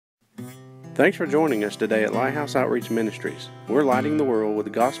Thanks for joining us today at Lighthouse Outreach Ministries. We're lighting the world with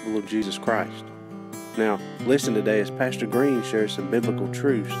the gospel of Jesus Christ. Now, listen today as Pastor Green shares some biblical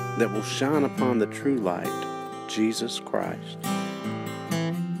truths that will shine upon the true light, Jesus Christ.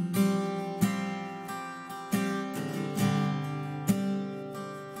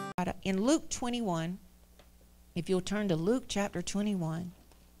 In Luke 21, if you'll turn to Luke chapter 21,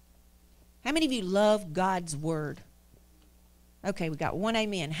 how many of you love God's Word? Okay, we got one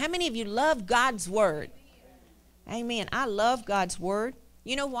amen. How many of you love God's Word? Amen. I love God's Word.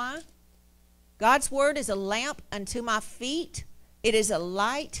 You know why? God's Word is a lamp unto my feet. It is a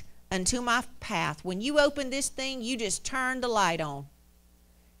light unto my path. When you open this thing, you just turn the light on.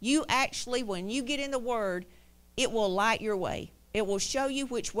 You actually, when you get in the Word, it will light your way. It will show you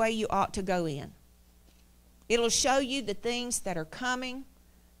which way you ought to go in. It'll show you the things that are coming,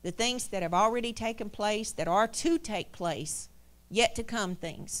 the things that have already taken place, that are to take place, yet to come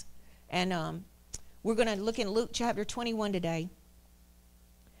things. And we're going to look in Luke chapter 21 today.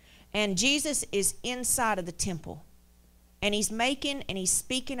 And Jesus is inside of the temple. And he's making and he's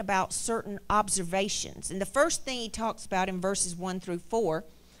speaking about certain observations. And the first thing he talks about in verses 1 through 4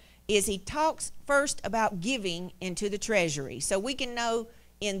 is he talks first about giving into the treasury. So we can know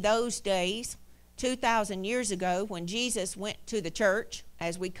in those days, 2,000 years ago, when Jesus went to the church,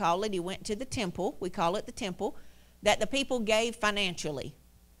 as we call it, he went to the temple, we call it the temple, that the people gave financially.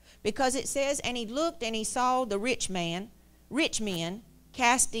 Because it says, and he looked and he saw the rich men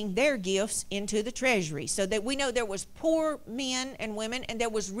casting their gifts into the treasury. So that we know there was poor men and women and there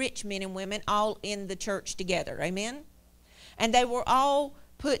was rich men and women all in the church together. Amen? And they were all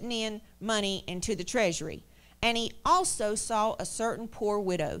putting in money into the treasury. And he also saw a certain poor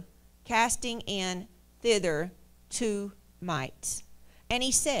widow casting in thither 2 mites. And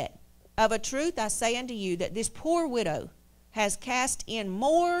he said, of a truth I say unto you that this poor widow has cast in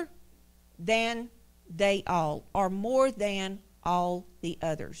more than they all, or more than all the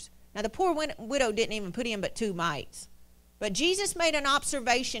others. Now the poor widow didn't even put in but 2 mites. But Jesus made an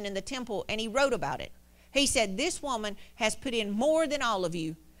observation in the temple and he wrote about it. He said, this woman has put in more than all of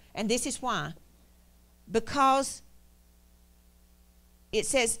you. And this is why. Because it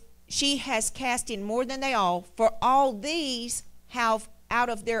says, she has cast in more than they all, for all these have out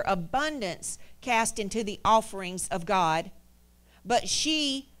of their abundance cast into the offerings of God. But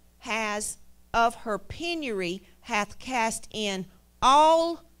she has of her penury hath cast in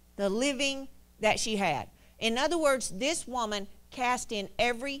all the living that she had. In other words, this woman cast in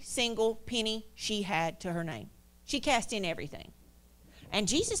every single penny she had to her name. She cast in everything. And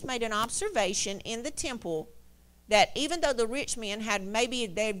Jesus made an observation in the temple that even though the rich men had, maybe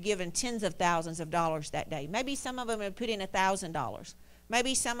they'd given tens of thousands of dollars that day. Maybe some of them had put in $1,000.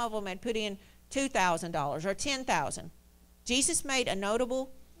 Maybe some of them had put in $2,000 or $10,000. Jesus made a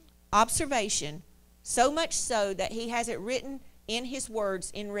notable observation, so much so that he has it written in his words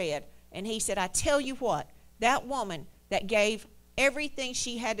in red. And he said, I tell you what, that woman that gave everything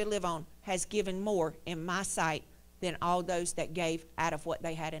she had to live on has given more in my sight than all those that gave out of what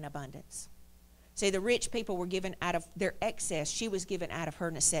they had in abundance. See, the rich people were given out of their excess. She was given out of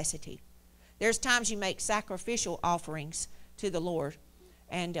her necessity. There's times you make sacrificial offerings to the Lord,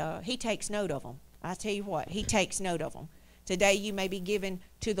 and he takes note of them. I tell you what, he takes note of them. Today you may be giving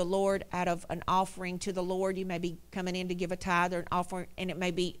to the Lord out of an offering to the Lord. You may be coming in to give a tithe or an offering, and it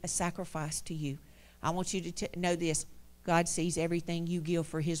may be a sacrifice to you. I want you to know this. God sees everything you give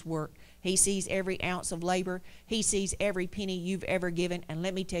for his work. He sees every ounce of labor. He sees every penny you've ever given. And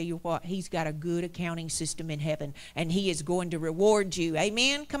let me tell you what, he's got a good accounting system in heaven. And he is going to reward you.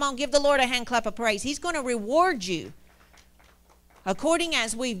 Amen? Come on, give the Lord a hand clap of praise. He's going to reward you. According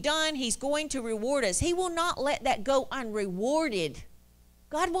as we've done, he's going to reward us. He will not let that go unrewarded.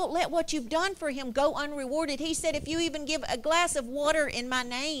 God won't let what you've done for him go unrewarded. He said, if you even give a glass of water in my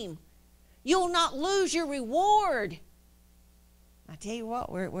name, you'll not lose your reward. I tell you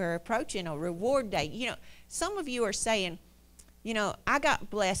what, we're approaching a reward day. You know, some of you are saying, you know, I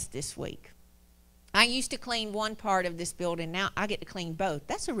got blessed this week. I used to clean one part of this building. Now I get to clean both.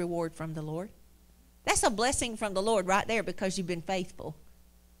 That's a reward from the Lord. That's a blessing from the Lord right there because you've been faithful.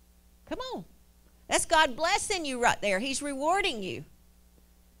 Come on. That's God blessing you right there. He's rewarding you.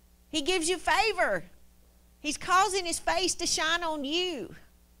 He gives you favor. He's causing his face to shine on you.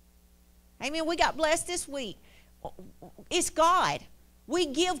 Amen. We got blessed this week. It's God. We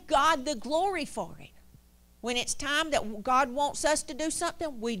give God the glory for it. When it's time that God wants us to do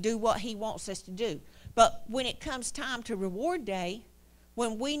something, we do what he wants us to do. But when it comes time to reward day,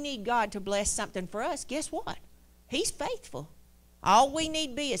 when we need God to bless something for us, guess what? He's faithful. All we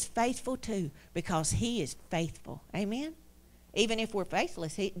need be is faithful too, because he is faithful. Amen? Even if we're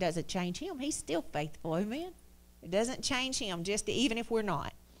faithless, it doesn't change him. He's still faithful. Amen. It doesn't change him, even if we're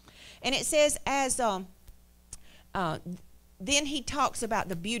not. And it says, then he talks about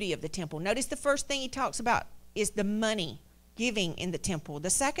the beauty of the temple. Notice the first thing he talks about is the money giving in the temple. The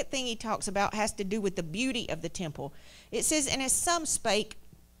second thing he talks about has to do with the beauty of the temple. It says, and as some spake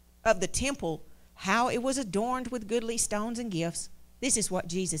of the temple, how it was adorned with goodly stones and gifts. This is what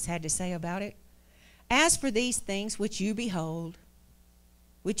Jesus had to say about it. As for these things which you behold,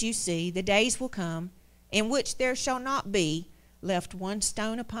 which you see, the days will come in which there shall not be left one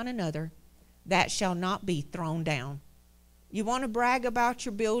stone upon another that shall not be thrown down. You want to brag about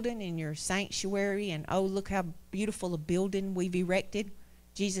your building and your sanctuary and, oh, look how beautiful a building we've erected?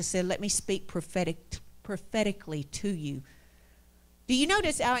 Jesus said, let me speak prophetically to you. Do you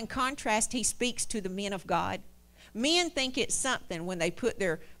notice how in contrast he speaks to the men of God? Men think it's something when they put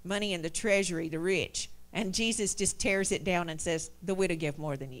their money in the treasury, the rich. And Jesus just tears it down and says, the widow gave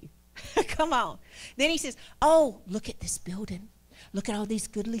more than you. Come on. Then he says, oh, look at this building. Look at all these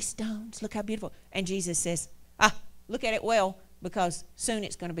goodly stones. Look how beautiful. And Jesus says, look at it well, because soon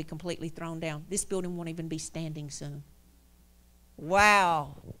it's going to be completely thrown down. This building won't even be standing soon.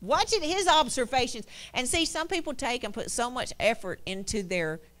 Wow. Watching his observations. And see, some people take and put so much effort into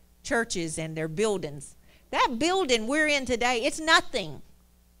their churches and their buildings. That building we're in today, it's nothing.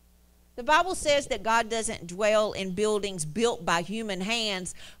 The Bible says that God doesn't dwell in buildings built by human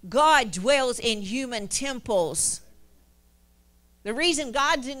hands. God dwells in human temples. The reason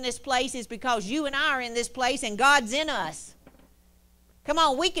God's in this place is because you and I are in this place and God's in us. Come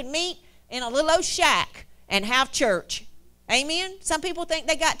on, we can meet in a little old shack and have church. Amen? Some people think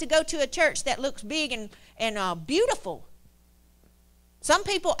they got to go to a church that looks big and beautiful. Some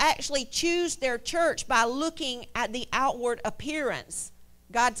people actually choose their church by looking at the outward appearance.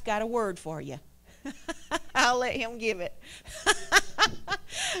 God's got a word for you. I'll let him give it.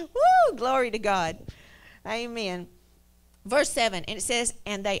 Woo, glory to God. Amen. Verse 7, and it says,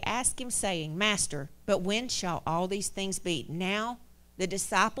 and they asked him, saying, Master, but when shall all these things be? Now the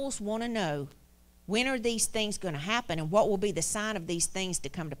disciples want to know, when are these things going to happen, and what will be the sign of these things to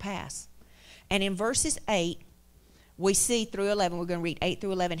come to pass? And in verses 8, we see through 11, we're going to read 8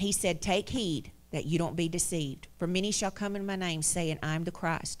 through 11, he said, take heed that you don't be deceived. For many shall come in my name, saying, I am the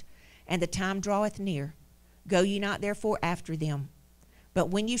Christ, and the time draweth near. Go ye not therefore after them. But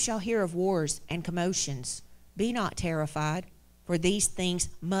when you shall hear of wars and commotions, be not terrified, for these things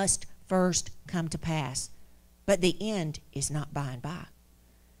must first come to pass. But the end is not by and by.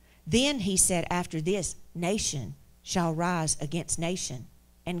 Then he said, after this, nation shall rise against nation,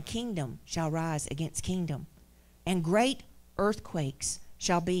 and kingdom shall rise against kingdom. And great earthquakes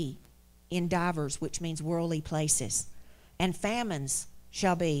shall be in divers, which means worldly places. And famines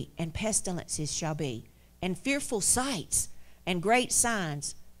shall be, and pestilences shall be, and fearful sights, and great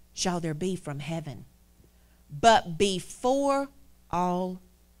signs shall there be from heaven. But before all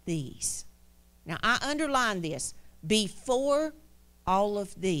these, now I underline this, before all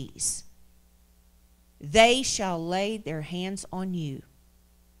of these, they shall lay their hands on you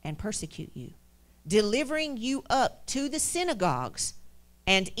and persecute you, delivering you up to the synagogues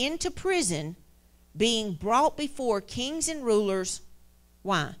and into prison, being brought before kings and rulers.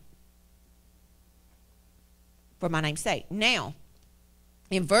 Why? For my name's sake. Now,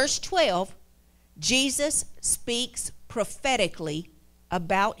 in verse 12, Jesus speaks prophetically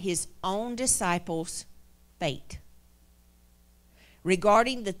about his own disciples' fate,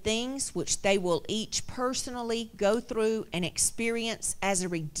 regarding the things which they will each personally go through and experience as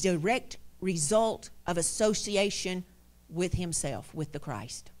a direct result of association with himself, with the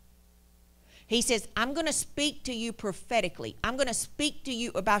Christ. He says, I'm going to speak to you prophetically. I'm going to speak to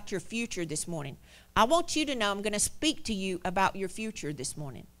you about your future this morning. I want you to know I'm going to speak to you about your future this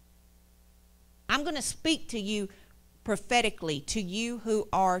morning. I'm going to speak to you prophetically, to you who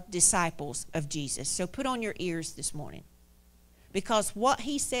are disciples of Jesus. So put on your ears this morning. Because what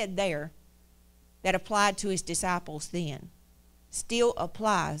he said there that applied to his disciples then still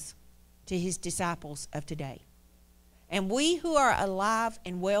applies to his disciples of today. And we who are alive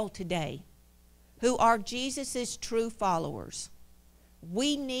and well today, who are Jesus' true followers,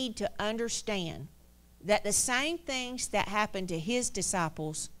 we need to understand that the same things that happened to his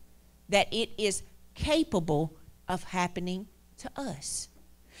disciples, that it is capable of happening to us.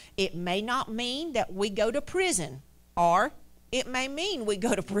 It may not mean that we go to prison, or it may mean we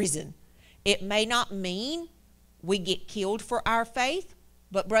go to prison. It may not mean we get killed for our faith,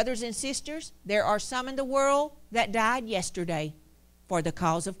 but brothers and sisters, there are some in the world that died yesterday for the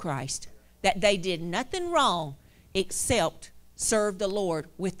cause of Christ, that they did nothing wrong except serve the Lord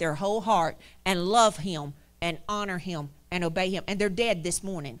with their whole heart and love him and honor him and obey him. And they're dead this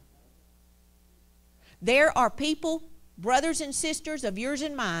morning. There are people, brothers and sisters of yours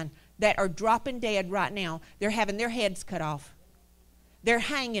and mine, that are dropping dead right now. They're having their heads cut off. They're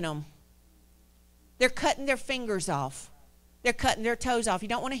hanging them. They're cutting their fingers off. They're cutting their toes off. You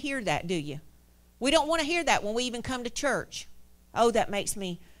don't want to hear that, do you? We don't want to hear that when we even come to church. Oh, that makes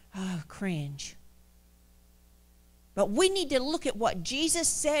me cringe. But we need to look at what Jesus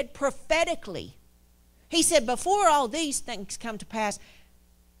said prophetically. He said, before all these things come to pass,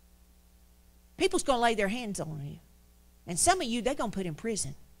 people's going to lay their hands on you. And some of you, they're going to put in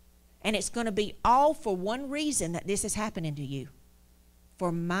prison. And it's going to be all for one reason that this is happening to you.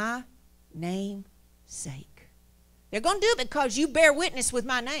 For my name's sake. They're going to do it because you bear witness with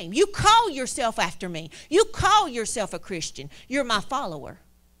my name. You call yourself after me. You call yourself a Christian. You're my follower.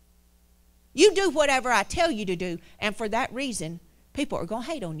 You do whatever I tell you to do. And for that reason, people are going to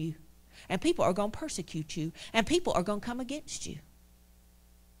hate on you. And people are going to persecute you. And people are going to come against you.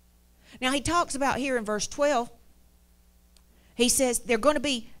 Now he talks about here in verse 12. He says they're going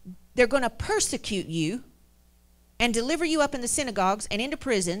to persecute you and deliver you up in the synagogues and into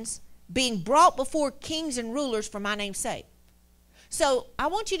prisons, being brought before kings and rulers for my name's sake. So I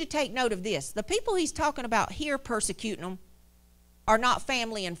want you to take note of this. The people he's talking about here persecuting them are not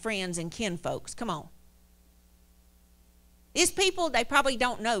family and friends and kin folks. Come on. It's people they probably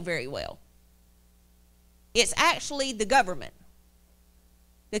don't know very well. It's actually the government.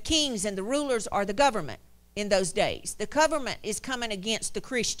 The kings and the rulers are the government in those days. The government is coming against the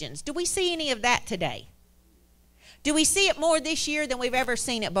Christians. Do we see any of that today? Do we see it more this year than we've ever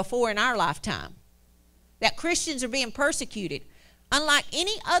seen it before in our lifetime? That Christians are being persecuted. Unlike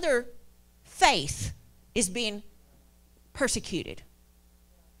any other faith is being persecuted.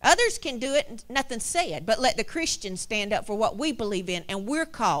 Others can do it and nothing's said, but let the Christians stand up for what we believe in, and we're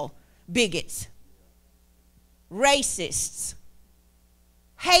called bigots, racists,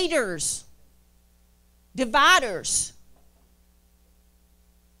 haters, dividers.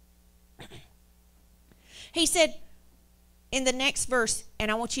 He said in the next verse, and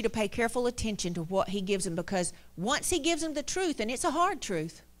I want you to pay careful attention to what he gives them, because once he gives them the truth, and it's a hard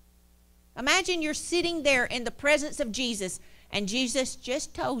truth. Imagine you're sitting there in the presence of Jesus, and Jesus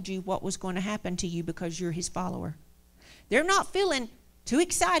just told you what was going to happen to you because you're his follower. They're not feeling too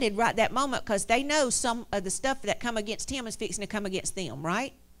excited right that moment because they know some of the stuff that come against him is fixing to come against them,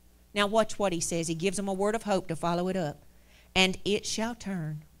 right? Now watch what he says. He gives them a word of hope to follow it up. And it shall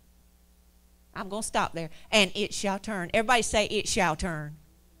turn. I'm going to stop there. And it shall turn. Everybody say it shall turn.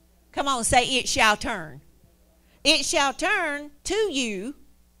 Come on, say it shall turn. It shall turn to you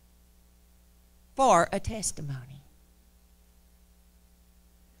for a testimony.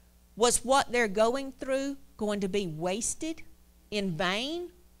 Was what they're going through going to be wasted in vain?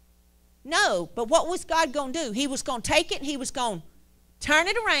 No, but what was God going to do? He was going to take it and he was going to turn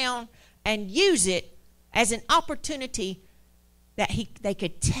it around and use it as an opportunity that they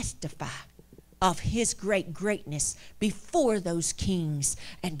could testify of his greatness before those kings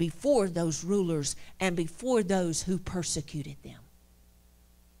and before those rulers and before those who persecuted them.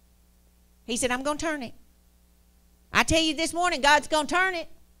 He said, I'm going to turn it. I tell you this morning, God's going to turn it.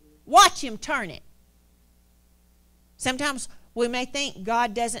 Watch him turn it. Sometimes we may think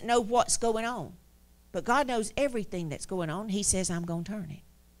God doesn't know what's going on, but God knows everything that's going on. He says, I'm going to turn it.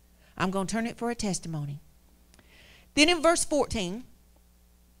 I'm going to turn it for a testimony. Then in verse 14,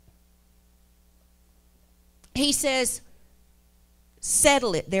 he says,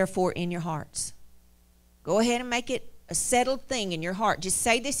 settle it therefore in your hearts. Go ahead and make it a settled thing in your heart. Just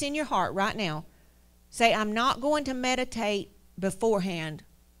say this in your heart right now. Say, I'm not going to meditate beforehand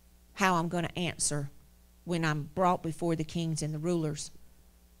how I'm going to answer when I'm brought before the kings and the rulers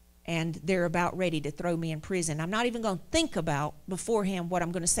and they're about ready to throw me in prison. I'm not even going to think about beforehand what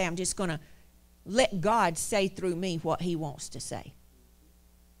I'm going to say. I'm just going to let God say through me what he wants to say.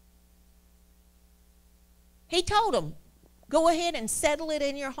 He told them, go ahead and settle it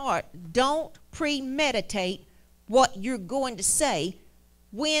in your heart. Don't premeditate what you're going to say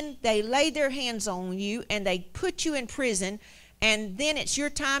when they lay their hands on you and they put you in prison, and then it's your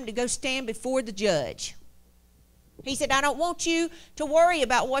time to go stand before the judge. He said, I don't want you to worry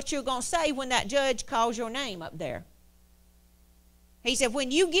about what you're going to say when that judge calls your name up there. He said, when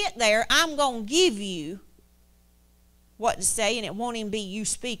you get there, I'm going to give you what to say, and it won't even be you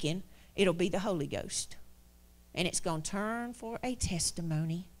speaking. It'll be the Holy Ghost. And it's going to turn for a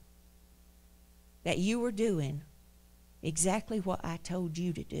testimony that you were doing exactly what I told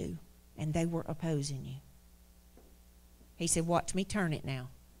you to do, and they were opposing you. He said, watch me turn it now.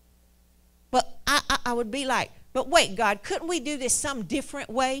 But I would be like, but wait, God, couldn't we do this some different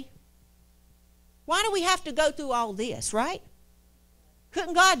way? Why do we have to go through all this, right?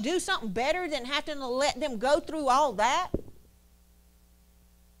 Couldn't God do something better than having to let them go through all that?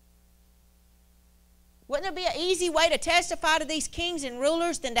 Wouldn't there be an easy way to testify to these kings and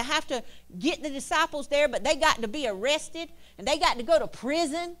rulers than to have to get the disciples there, but they got to be arrested, and they got to go to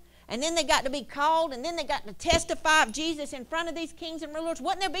prison, and then they got to be called, and then they got to testify of Jesus in front of these kings and rulers?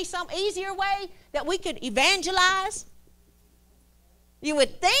 Wouldn't there be some easier way that we could evangelize? You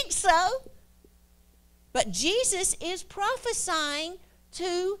would think so. But Jesus is prophesying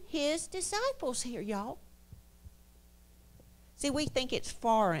to his disciples here, y'all. See, we think it's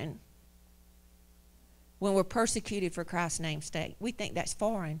foreign when we're persecuted for Christ's name's sake. We think that's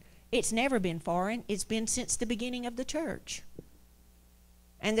foreign. It's never been foreign. It's been since the beginning of the church.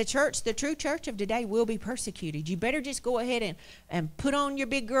 And the church, the true church of today, will be persecuted. You better just go ahead and put on your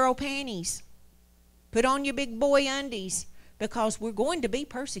big girl panties. Put on your big boy undies, because we're going to be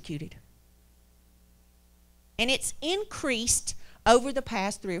persecuted. And it's increased over the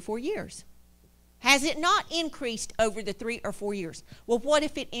past 3 or 4 years. Has it not increased over the 3 or 4 years? Well, what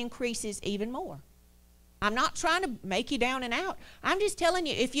if it increases even more? I'm not trying to make you down and out. I'm just telling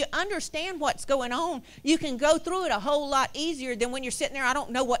you, if you understand what's going on, you can go through it a whole lot easier than when you're sitting there, I don't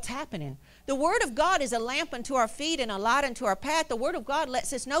know what's happening. The Word of God is a lamp unto our feet and a light unto our path. The Word of God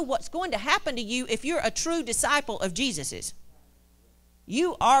lets us know what's going to happen to you if you're a true disciple of Jesus's.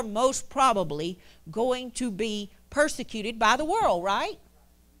 You are most probably going to be persecuted by the world, right?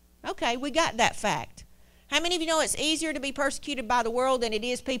 Okay, we got that fact. How many of you know it's easier to be persecuted by the world than it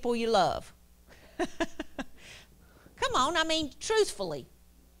is people you love? Come on, I mean, truthfully.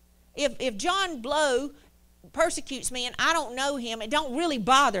 If John Blow persecutes me and I don't know him, it don't really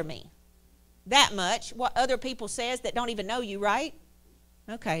bother me that much, what other people says that don't even know you, right?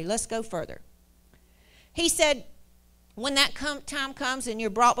 Okay, let's go further. He said, when that time comes and you're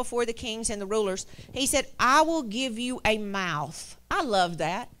brought before the kings and the rulers, he said, I will give you a mouth. I love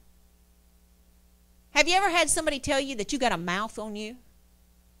that. Have you ever had somebody tell you that you got a mouth on you?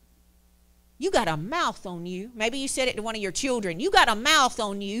 You got a mouth on you. Maybe you said it to one of your children. You got a mouth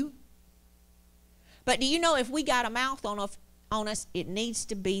on you. But do you know, if we got a mouth on us, it needs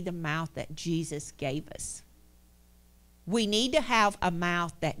to be the mouth that Jesus gave us. We need to have a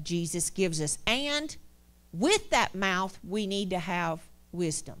mouth that Jesus gives us. And with that mouth, we need to have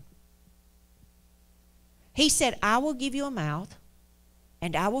wisdom. He said, I will give you a mouth,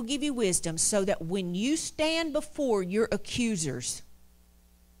 and I will give you wisdom, so that when you stand before your accusers,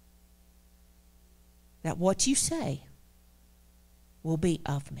 that what you say will be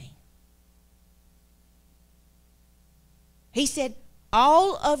of me. He said,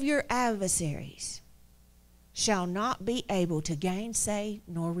 all of your adversaries shall not be able to gainsay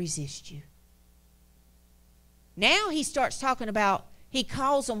nor resist you. Now he starts talking about, he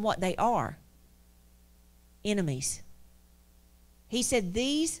calls them what they are, enemies. He said,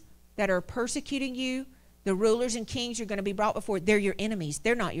 these that are persecuting you, the rulers and kings you're going to be brought before, they're your enemies.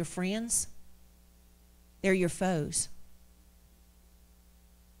 They're not your friends. They're your foes.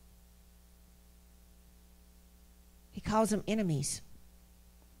 He calls them enemies.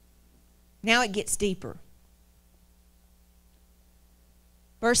 Now it gets deeper.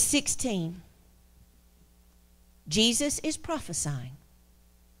 Verse 16. Jesus is prophesying.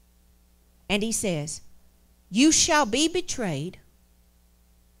 And he says, you shall be betrayed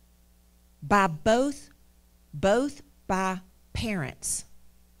by both by parents.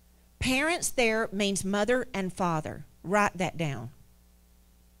 Parents there means mother and father. Write that down.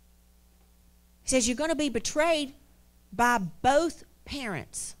 He says you're going to be betrayed by both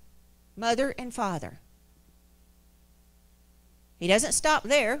parents, mother and father. He doesn't stop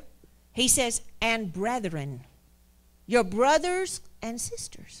there. He says, and brethren, your brothers and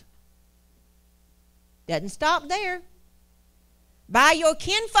sisters. Doesn't stop there. By your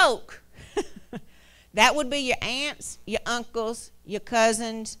kinfolk. That would be your aunts, your uncles, your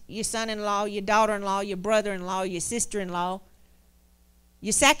cousins, your son-in-law, your daughter-in-law, your brother-in-law, your sister-in-law,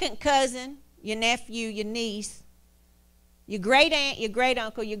 your second cousin, your nephew, your niece, your great aunt, your great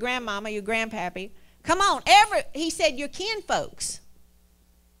uncle, your grandmama, your grandpappy. Come on, he said your kinfolks.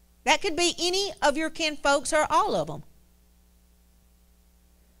 That could be any of your kinfolks or all of them.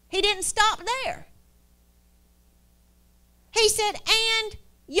 He didn't stop there. He said, and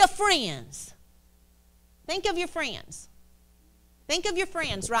your friends. Think of your friends. Think of your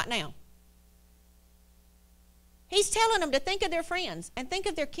friends right now. He's telling them to think of their friends, and think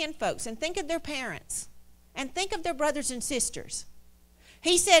of their kinfolks, and think of their parents, and think of their brothers and sisters.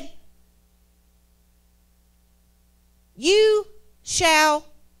 He said, you shall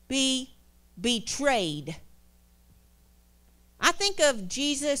be betrayed. I think of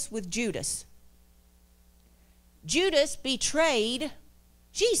Jesus with Judas. Judas betrayed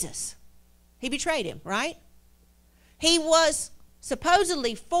Jesus. He betrayed him, right? He was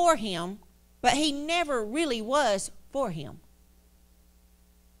supposedly for him, but he never really was for him.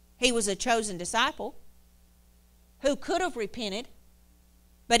 He was a chosen disciple who could have repented,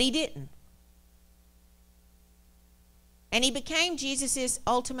 but he didn't. And he became Jesus'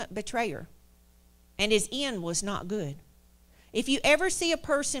 ultimate betrayer, and his end was not good. If you ever see a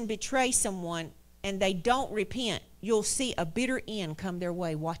person betray someone and they don't repent, you'll see a bitter end come their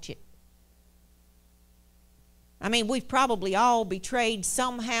way. Watch it. I mean, we've probably all betrayed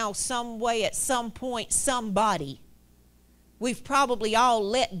somehow, some way, at some point, somebody. We've probably all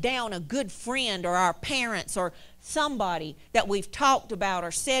let down a good friend or our parents or somebody that we've talked about or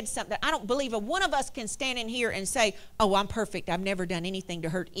said something. I don't believe one of us can stand in here and say, oh, I'm perfect. I've never done anything to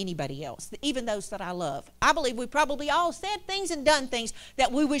hurt anybody else, even those that I love. I believe we probably all said things and done things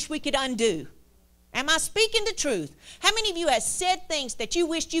that we wish we could undo. Am I speaking the truth? How many of you have said things that you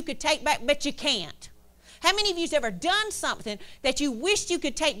wished you could take back, but you can't? How many of you have ever done something that you wished you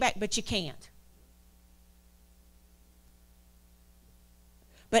could take back, but you can't?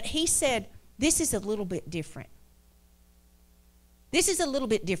 But he said, this is a little bit different. This is a little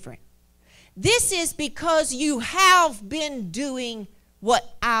bit different. This is because you have been doing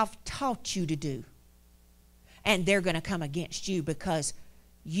what I've taught you to do. And they're going to come against you because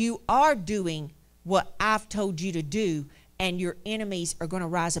you are doing what I've told you to do, and your enemies are going to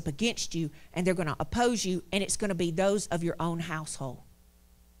rise up against you, and they're going to oppose you, and it's going to be those of your own household.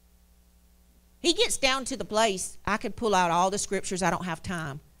 He gets down to the place, I could pull out all the scriptures, I don't have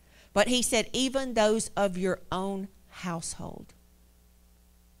time. But he said, even those of your own household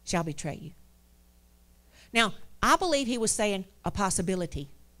shall betray you. Now, I believe he was saying a possibility.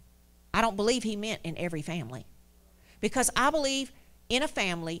 I don't believe he meant in every family. Because I believe in a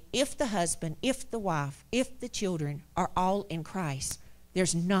family, if the husband, if the wife, if the children are all in Christ,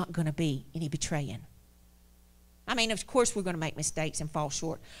 there's not going to be any betraying. I mean, of course we're going to make mistakes and fall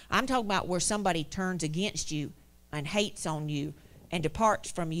short. I'm talking about where somebody turns against you and hates on you and departs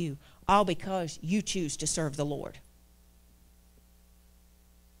from you, all because you choose to serve the Lord.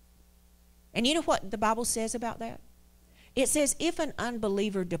 And you know what the Bible says about that? It says, if an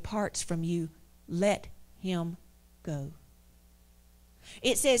unbeliever departs from you, let him go.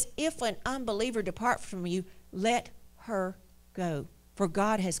 It says, if an unbeliever depart from you, let her go. For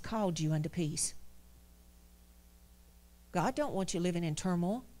God has called you unto peace. God don't want you living in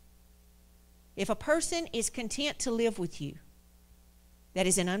turmoil. If a person is content to live with you, that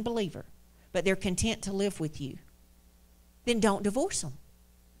is an unbeliever, but they're content to live with you, then don't divorce them.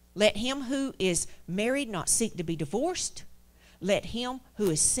 Let him who is married not seek to be divorced. Let him who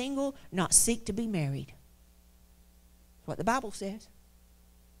is single not seek to be married. That's what the Bible says.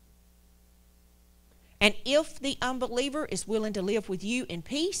 And if the unbeliever is willing to live with you in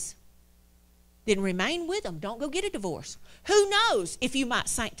peace, then remain with them. Don't go get a divorce. Who knows if you might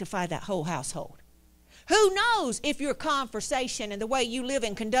sanctify that whole household? Who knows if your conversation and the way you live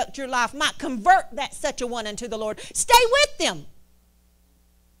and conduct your life might convert that such a one unto the Lord? Stay with them.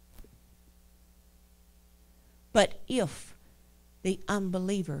 But if the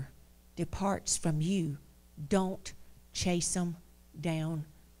unbeliever departs from you, don't chase them down.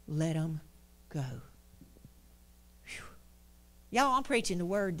 Let them go. Whew. Y'all, I'm preaching the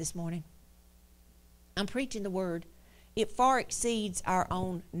word this morning. I'm preaching the word. It far exceeds our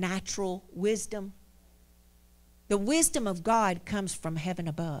own natural wisdom. The wisdom of God comes from heaven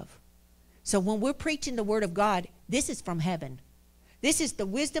above. So when we're preaching the word of God, this is from heaven. This is the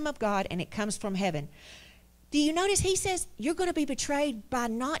wisdom of God, and it comes from heaven. Do you notice he says you're going to be betrayed by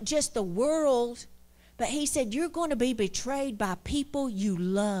not just the world, but he said you're going to be betrayed by people you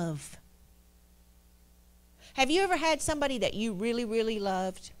love. Have you ever had somebody that you really, really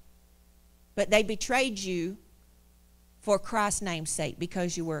loved, but they betrayed you for Christ's name's sake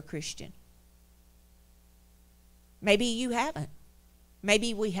because you were a Christian? Maybe you haven't.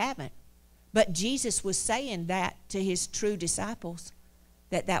 Maybe we haven't. But Jesus was saying that to his true disciples,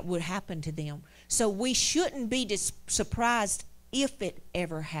 that would happen to them. So we shouldn't be surprised if it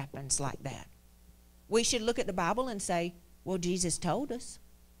ever happens like that. We should look at the Bible and say, well, Jesus told us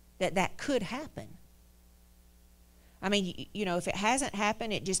that could happen. I mean, you know, if it hasn't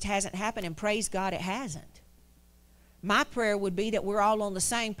happened, it just hasn't happened, and praise God it hasn't. My prayer would be that we're all on the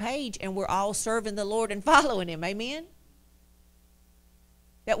same page and we're all serving the Lord and following him. Amen?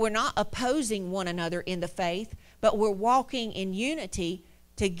 That we're not opposing one another in the faith, but we're walking in unity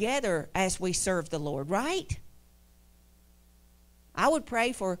together as we serve the Lord, right? I would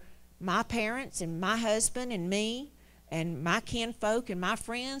pray for my parents and my husband and me and my kinfolk and my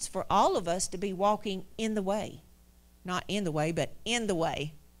friends, for all of us to be walking in the way. not in the way, but in the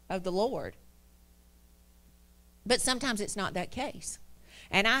way of the Lord. But sometimes it's not that case.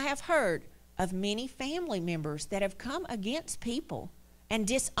 And I have heard of many family members that have come against people and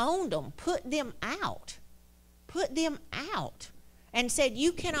disowned them, put them out, and said,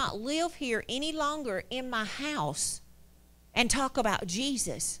 you cannot live here any longer in my house, and talk about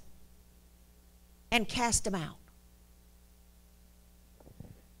Jesus, and cast them out.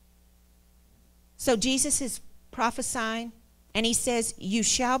 So Jesus is prophesying, and he says, you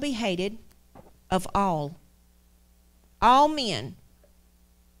shall be hated of all men,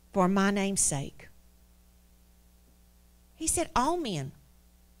 for my name's sake. He said all men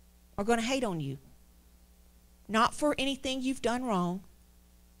are going to hate on you. Not for anything you've done wrong.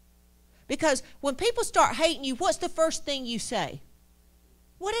 Because when people start hating you, what's the first thing you say?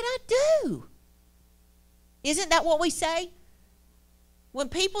 What did I do? Isn't that what we say? When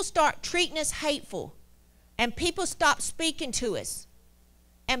people start treating us hateful, and people stop speaking to us,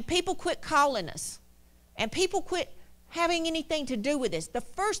 and people quit calling us, and people quit having anything to do with us, the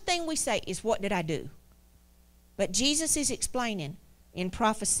first thing we say is, what did I do? But Jesus is explaining in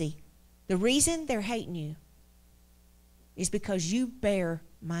prophecy, the reason they're hating you is because you bear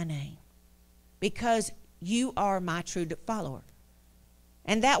my name, because you are my true follower.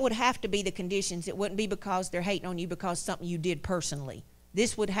 And that would have to be the conditions. It wouldn't be because they're hating on you because something you did personally.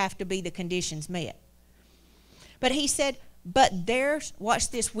 This would have to be the conditions met. But he said, but there's,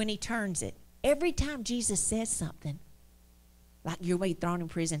 watch this when he turns it. Every time Jesus says something, like you're going to be thrown in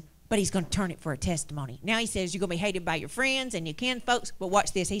prison, but he's going to turn it for a testimony. Now he says you're going to be hated by your friends and your kinfolks, but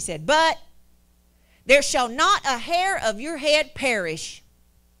watch this. He said, but there shall not a hair of your head perish.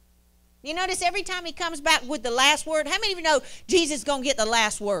 You notice every time he comes back with the last word, how many of you know Jesus is going to get the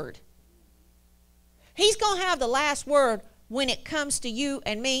last word? He's going to have the last word when it comes to you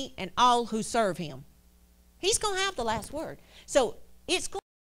and me and all who serve him. He's going to have the last word. So it's going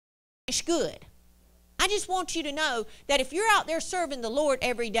to finish good. I just want you to know that if you're out there serving the Lord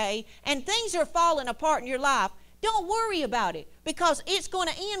every day and things are falling apart in your life, don't worry about it, because it's going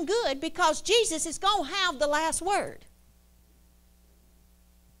to end good, because Jesus is going to have the last word.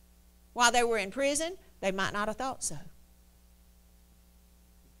 While they were in prison, they might not have thought so.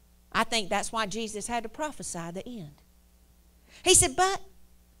 I think that's why Jesus had to prophesy the end. He said, but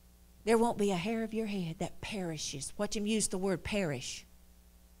there won't be a hair of your head that perishes. Watch him use the word perish.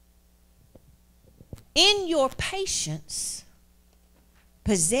 In your patience,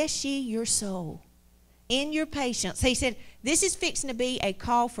 possess ye your soul. In your patience. He said, this is fixing to be a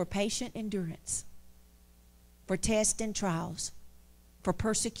call for patient endurance, for tests and trials, for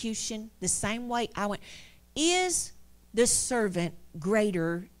persecution, the same way I went. Is the servant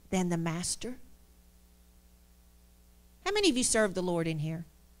greater than the master? How many of you serve the Lord in here?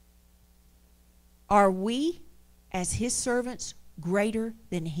 Are we, as his servants, greater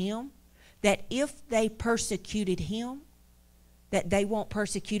than him? That if they persecuted him, that they won't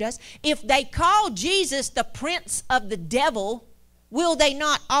persecute us? If they call Jesus the prince of the devil, will they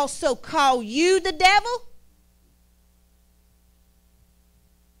not also call you the devil?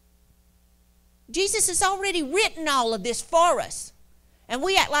 Jesus has already written all of this for us, and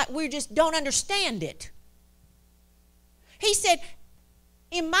we act like we just don't understand it. He said,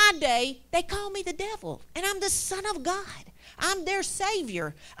 in my day, they call me the devil, and I'm the Son of God. I'm their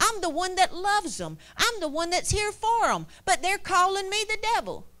Savior. I'm the one that loves them. I'm the one that's here for them. But they're calling me the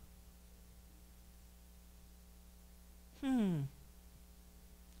devil.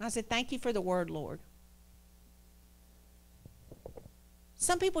 I said, thank you for the word, Lord.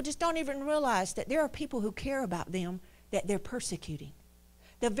 Some people just don't even realize that there are people who care about them that they're persecuting.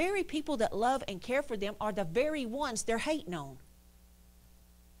 The very people that love and care for them are the very ones they're hating on.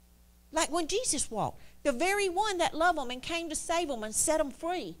 Like when Jesus walked, the very one that loved them and came to save them and set them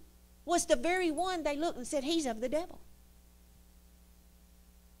free was the very one they looked and said, he's of the devil.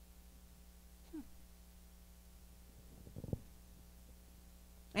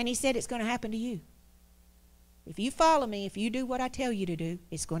 And he said it's going to happen to you. If you follow me, if you do what I tell you to do,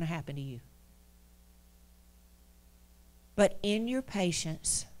 it's going to happen to you. But in your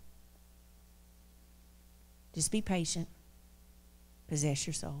patience, just be patient, possess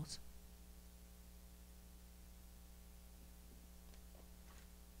your souls.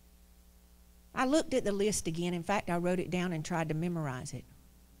 I looked at the list again. In fact, I wrote it down and tried to memorize it.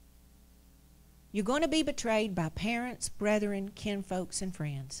 You're going to be betrayed by parents, brethren, kinfolks, and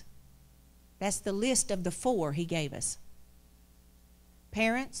friends. That's the list of the 4 he gave us.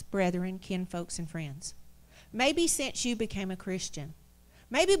 Parents, brethren, kinfolks, and friends. Maybe since you became a Christian.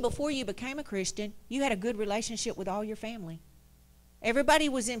 Maybe before you became a Christian, you had a good relationship with all your family. Everybody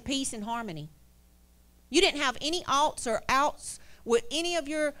was in peace and harmony. You didn't have any alts or outs with any of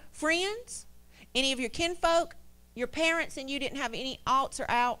your friends, any of your kinfolk, your parents, and you didn't have any alts or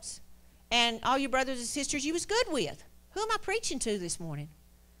outs, and all your brothers and sisters you was good with. Who am I preaching to this morning?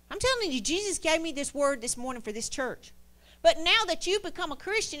 I'm telling you, Jesus gave me this word this morning for this church. But now that you've become a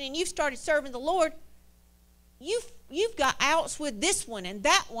Christian and you've started serving the Lord, you've got outs with this one, and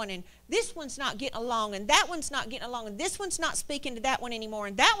this one's not getting along, and that one's not getting along, and this one's not speaking to that one anymore,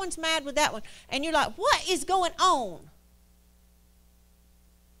 and that one's mad with that one. And you're like, what is going on?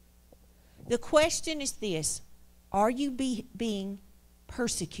 The question is this: are you being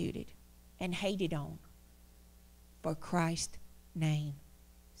persecuted and hated on for Christ's name's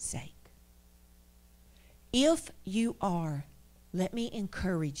sake? If you are, let me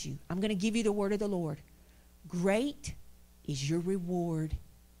encourage you. I'm going to give you the word of the Lord. Great is your reward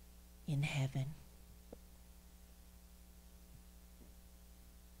in heaven.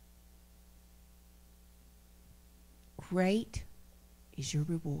 Great is your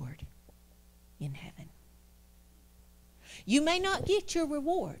reward in heaven. You may not get your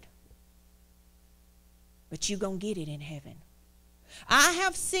reward, but you're going to get it in heaven. I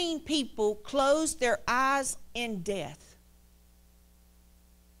have seen people close their eyes in death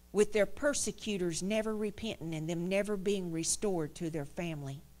with their persecutors never repenting and them never being restored to their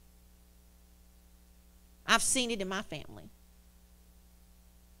family. I've seen it in my family.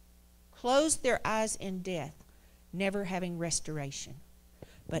 Close their eyes in death, never having restoration.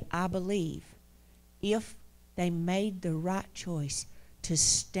 But I believe if they made the right choice to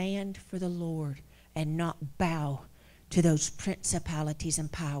stand for the Lord and not bow to those principalities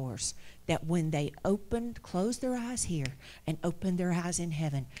and powers, that when they closed their eyes here and opened their eyes in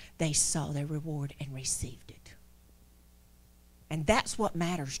heaven, they saw their reward and received it. And that's what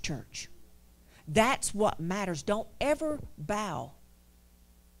matters, church. That's what matters. Don't ever bow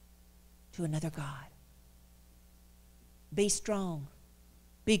to another God. Be strong.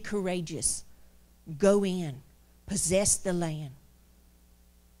 Be courageous. Go in. Possess the land.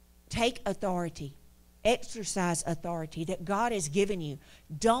 Take authority. Exercise authority that God has given you.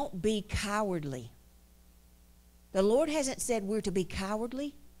 Don't be cowardly. The Lord hasn't said we're to be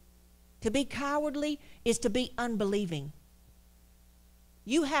cowardly. To be cowardly is to be unbelieving.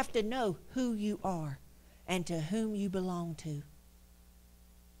 You have to know who you are and to whom you belong to.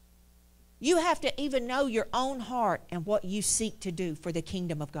 You have to even know your own heart and what you seek to do for the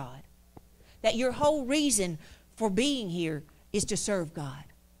kingdom of God. That your whole reason for being here is to serve God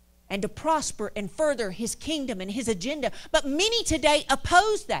and to prosper and further His kingdom and His agenda. But many today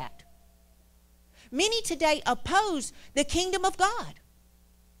oppose that. Many today oppose the kingdom of God.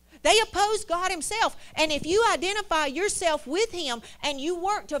 They oppose God Himself. And if you identify yourself with Him and you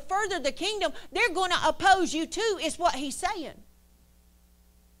work to further the kingdom, they're going to oppose you too, is what He's saying.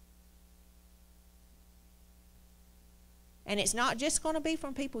 And it's not just going to be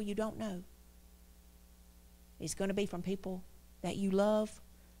from people you don't know. It's going to be from people that you love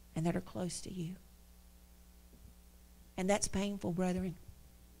and that are close to you. And that's painful, brethren.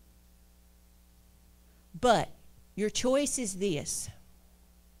 But your choice is this.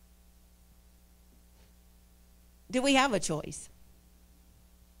 Do we have a choice?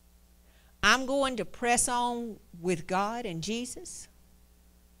 I'm going to press on with God and Jesus,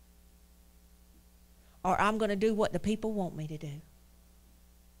 or I'm going to do what the people want me to do.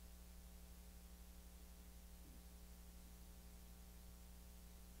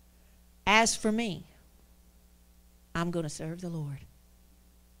 As for me, I'm going to serve the Lord.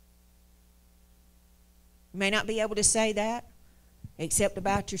 You may not be able to say that except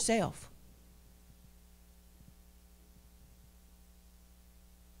about yourself.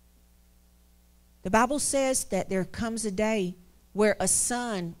 The Bible says that there comes a day where a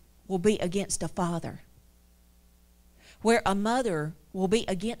son will be against a father, where a mother will be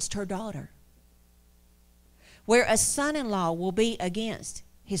against her daughter, where a son-in-law will be against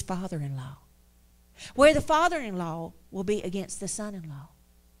his father-in-law, where the father-in-law will be against the son-in-law.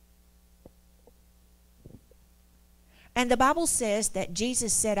 And the Bible says that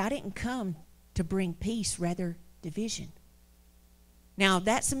Jesus said, I didn't come to bring peace, rather division. Now,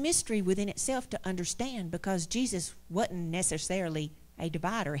 that's a mystery within itself to understand, because Jesus wasn't necessarily a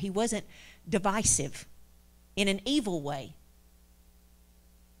divider. He wasn't divisive in an evil way.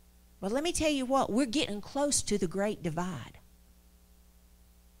 But let me tell you what, we're getting close to the great divide.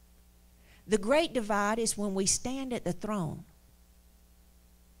 The great divide is when we stand at the throne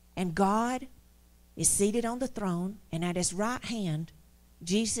and God is seated on the throne, and at His right hand,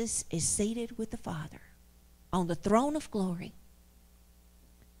 Jesus is seated with the Father on the throne of glory.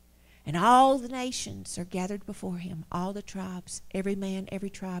 And all the nations are gathered before Him, all the tribes, every man, every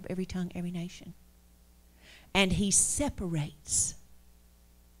tribe, every tongue, every nation. And he separates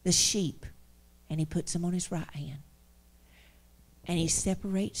the sheep, and he puts them on his right hand. And he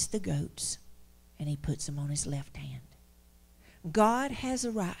separates the goats, and he puts them on his left hand. God has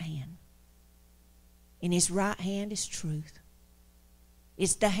a right hand. In his right hand is truth.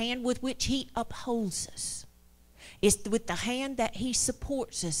 It's the hand with which he upholds us. It's with the hand that he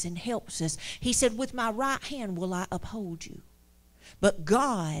supports us and helps us. He said, with my right hand will I uphold you. But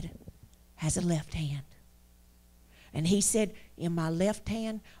God has a left hand. And he said, in my left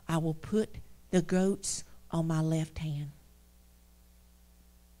hand, I will put the goats on my left hand.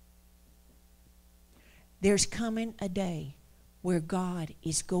 There's coming a day where God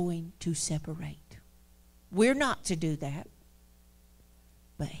is going to separate. We're not to do that,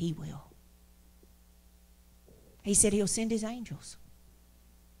 but he will. He said he'll send his angels.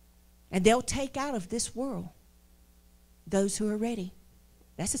 And they'll take out of this world those who are ready.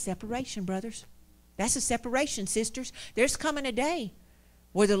 That's a separation, brothers. That's a separation, sisters. There's coming a day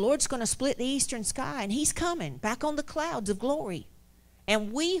where the Lord's going to split the eastern sky, and he's coming back on the clouds of glory.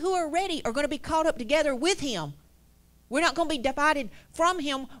 And we who are ready are going to be caught up together with him. We're not going to be divided from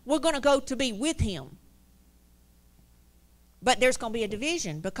him. We're going to go to be with him. But there's going to be a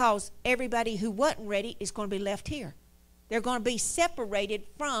division because everybody who wasn't ready is going to be left here. They're going to be separated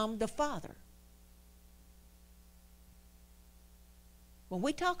from the Father. When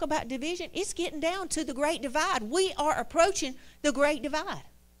we talk about division, it's getting down to the great divide. We are approaching the great divide.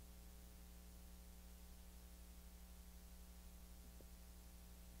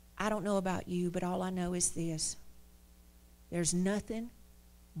 I don't know about you, but all I know is this. There's nothing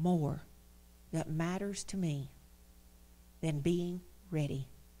more that matters to me than being ready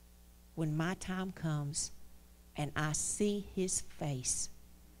when my time comes and I see his face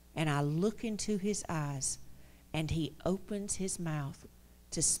and I look into his eyes and he opens his mouth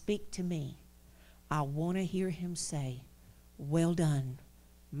to speak to me. I want to hear him say, well done,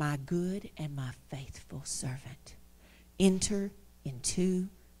 my good and my faithful servant. Enter into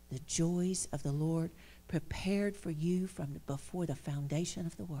the joys of the Lord, prepared for you from before the foundation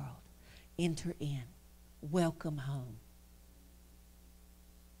of the world. Enter in. Welcome home.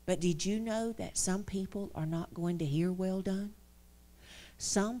 But did you know that some people are not going to hear well done?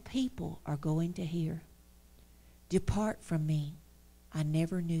 Some people are going to hear, depart from me, I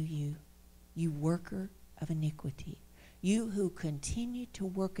never knew you, you worker of iniquity, you who continue to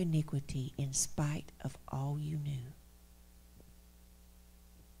work iniquity in spite of all you knew.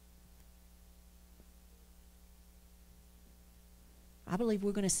 I believe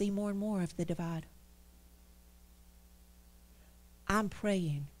we're going to see more and more of the divide. I'm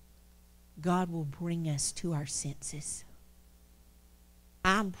praying God will bring us to our senses.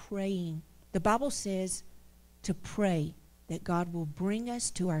 I'm praying. The Bible says to pray that God will bring us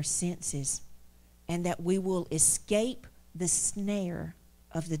to our senses and that we will escape the snare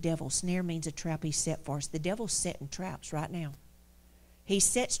of the devil. Snare means a trap he set for us. The devil's setting traps right now. He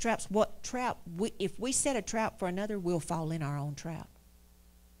sets traps. What trap? If we set a trap for another, we'll fall in our own trap.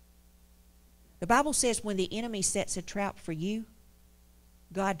 The Bible says when the enemy sets a trap for you,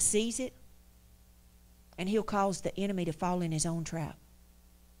 God sees it, and he'll cause the enemy to fall in his own trap.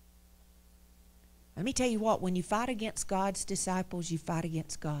 Let me tell you what, when you fight against God's disciples, you fight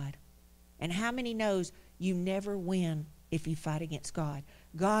against God. And how many knows you never win if you fight against God?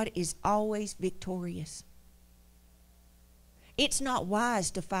 God is always victorious. It's not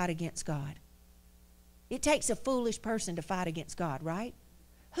wise to fight against God. It takes a foolish person to fight against God, right?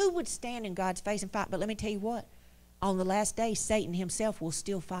 Who would stand in God's face and fight? But let me tell you what, on the last day, Satan himself will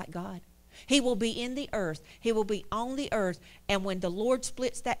still fight God. He will be in the earth. He will be on the earth. And when the Lord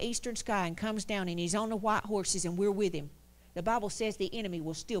splits that eastern sky and comes down and he's on the white horses and we're with him, the Bible says the enemy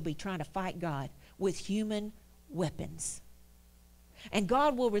will still be trying to fight God with human weapons. And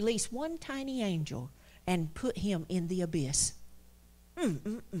God will release one tiny angel and put him in the abyss.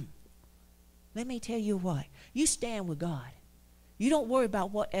 Let me tell you what. You stand with God. You don't worry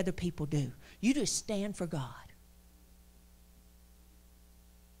about what other people do. You just stand for God.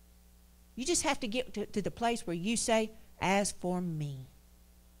 You just have to get to the place where you say, as for me,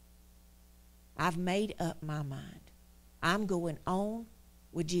 I've made up my mind. I'm going on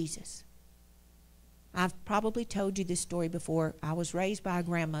with Jesus. I've probably told you this story before. I was raised by a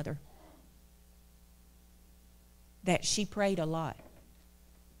grandmother that she prayed a lot.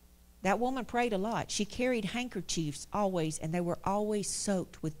 That woman prayed a lot. She carried handkerchiefs always, and they were always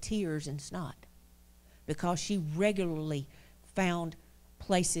soaked with tears and snot because she regularly found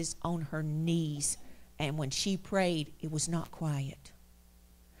places on her knees, and when she prayed, it was not quiet.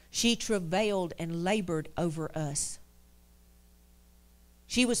 She travailed and labored over us.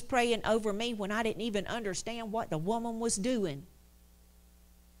 She was praying over me when I didn't even understand what the woman was doing.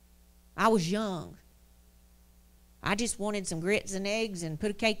 I was young. I just wanted some grits and eggs and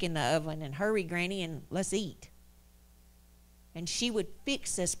put a cake in the oven and hurry, Granny, and let's eat. And she would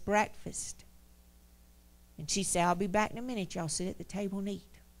fix us breakfast. And she'd say, I'll be back in a minute. Y'all sit at the table and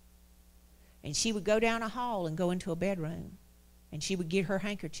eat. And she would go down a hall and go into a bedroom. And she would get her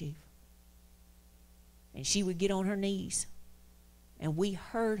handkerchief. And she would get on her knees. And we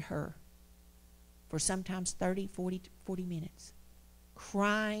heard her for sometimes 30, 40 minutes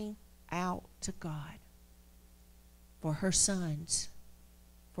crying out to God for her sons,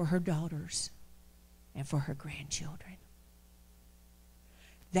 for her daughters, and for her grandchildren.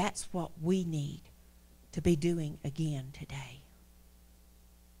 That's what we need to be doing again today.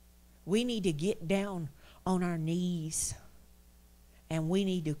 We need to get down on our knees and we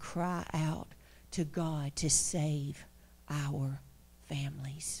need to cry out to God to save our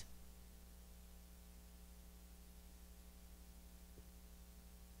families.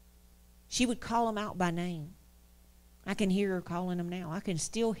 She would call them out by name. I can hear her calling them now. I can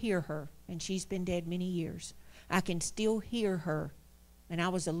still hear her, and she's been dead many years. I can still hear her, and I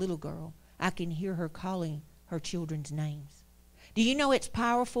was a little girl. I can hear her calling her children's names. Do you know it's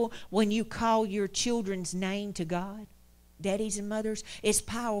powerful when you call your children's name to God? Daddies and mothers, it's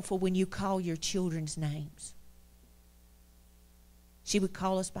powerful when you call your children's names. She would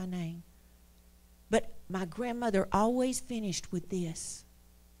call us by name. But my grandmother always finished with this.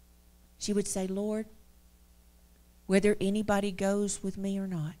 She would say, Lord, whether anybody goes with me or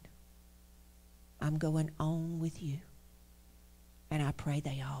not, I'm going on with you. And I pray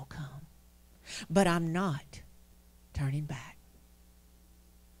they all come. But I'm not turning back.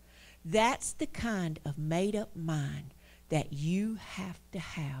 That's the kind of made-up mind that you have to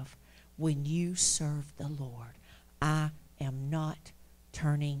have when you serve the Lord. I am not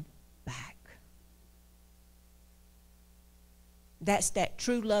turning back. That's that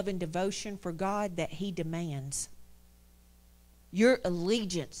true love and devotion for God that He demands. Your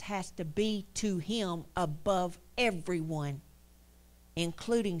allegiance has to be to Him above everyone,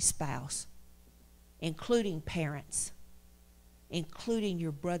 including spouse, including parents, including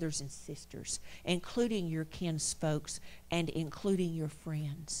your brothers and sisters, including your kinsfolks, and including your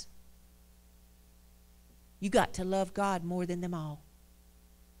friends. You got to love God more than them all.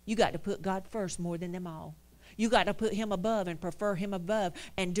 You got to put God first more than them all. You got to put Him above and prefer Him above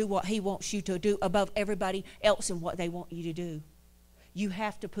and do what He wants you to do above everybody else and what they want you to do. You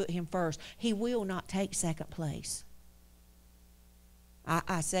have to put Him first. He will not take second place.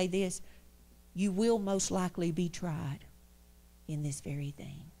 I say this, you will most likely be tried in this very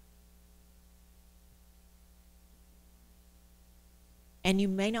thing. And you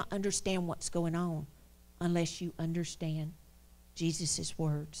may not understand what's going on unless you understand Jesus'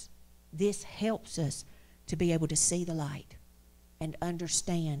 words. This helps us to be able to see the light and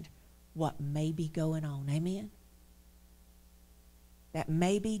understand what may be going on. Amen? That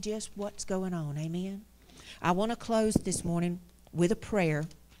may be just what's going on. Amen? I want to close this morning with a prayer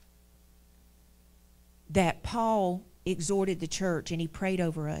that Paul exhorted the church, and he prayed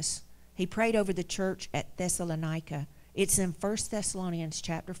over us. He prayed over the church at Thessalonica. It's in 1 Thessalonians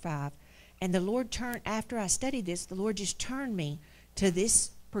chapter 5. And the Lord turned, after I studied this, the Lord just turned me to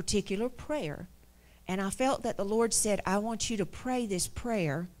this particular prayer. And I felt that the Lord said, I want you to pray this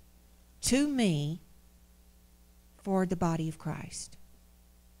prayer to me for the body of Christ.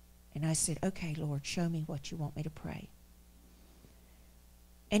 And I said, okay, Lord, show me what you want me to pray.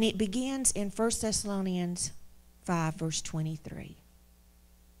 And it begins in 1 Thessalonians 5, verse 23.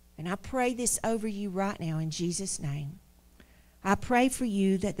 And I pray this over you right now in Jesus' name. I pray for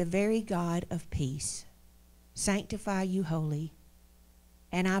you that the very God of peace sanctify you wholly.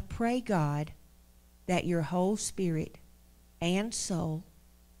 And I pray, God, that your whole spirit and soul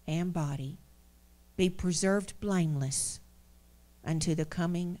and body be preserved blameless unto the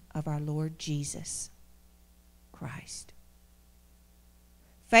coming of our Lord Jesus Christ.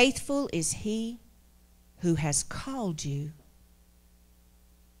 Faithful is He who has called you,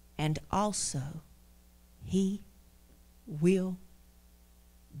 and also He will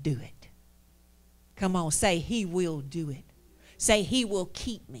do it. Come on, say He will do it. Say He will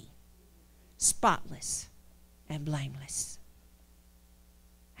keep me spotless and blameless.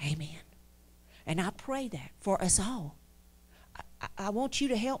 Amen. And I pray that for us all. I want you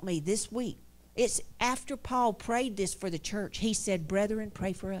to help me this week. It's after Paul prayed this for the church. He said, brethren,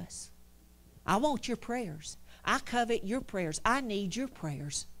 pray for us. I want your prayers. I covet your prayers. I need your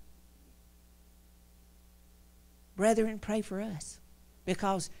prayers. Brethren, pray for us.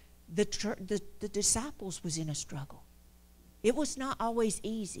 Because the disciples was in a struggle. It was not always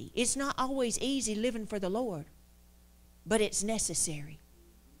easy. It's not always easy living for the Lord. But it's necessary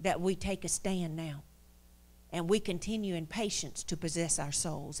that we take a stand now. And we continue in patience to possess our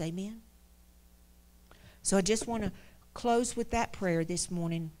souls. Amen? So I just want to close with that prayer this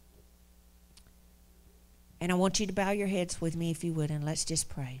morning. And I want you to bow your heads with me if you would, and let's just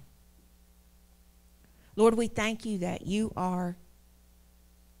pray. Lord, we thank you that you have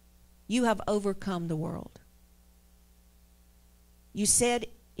overcome the world. You said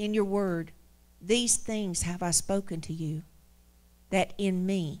in your word, these things have I spoken to you, that in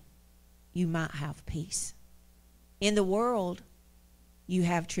me you might have peace. In the world you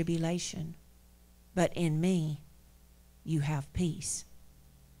have tribulation, but in me you have peace.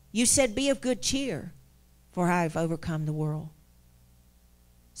 You said, be of good cheer, for I have overcome the world.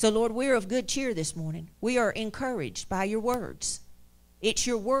 So, Lord, we're of good cheer this morning. We are encouraged by your words. It's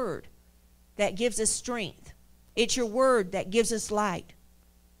your word that gives us strength. It's your word that gives us light.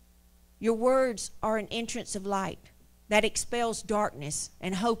 Your words are an entrance of light that expels darkness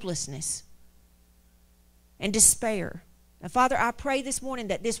and hopelessness and despair. And Father, I pray this morning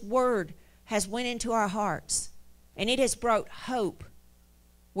that this word has went into our hearts and it has brought hope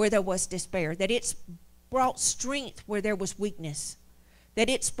where there was despair, that it's brought strength where there was weakness, that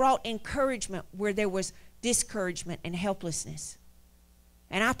it's brought encouragement where there was discouragement and helplessness.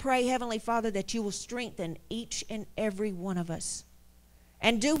 And I pray, Heavenly Father, that you will strengthen each and every one of us.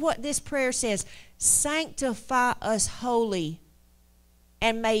 And do what this prayer says, sanctify us wholly,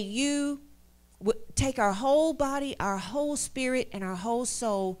 and may you take our whole body, our whole spirit, and our whole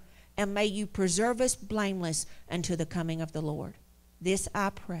soul, and may you preserve us blameless unto the coming of the Lord. This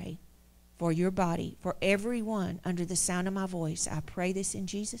I pray for your body, for everyone under the sound of my voice. I pray this in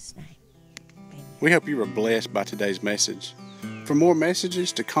Jesus' name. Amen. We hope you were blessed by today's message. For more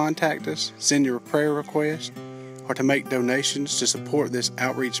messages, to contact us, send your prayer request, or to make donations to support this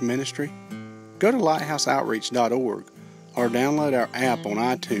outreach ministry, go to lighthouseoutreach.org or download our app on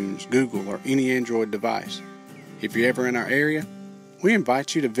iTunes, Google, or any Android device. If you're ever in our area, we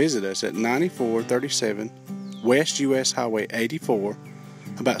invite you to visit us at 9437 West U.S. Highway 84,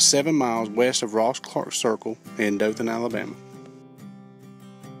 about 7 miles west of Ross Clark Circle in Dothan, Alabama.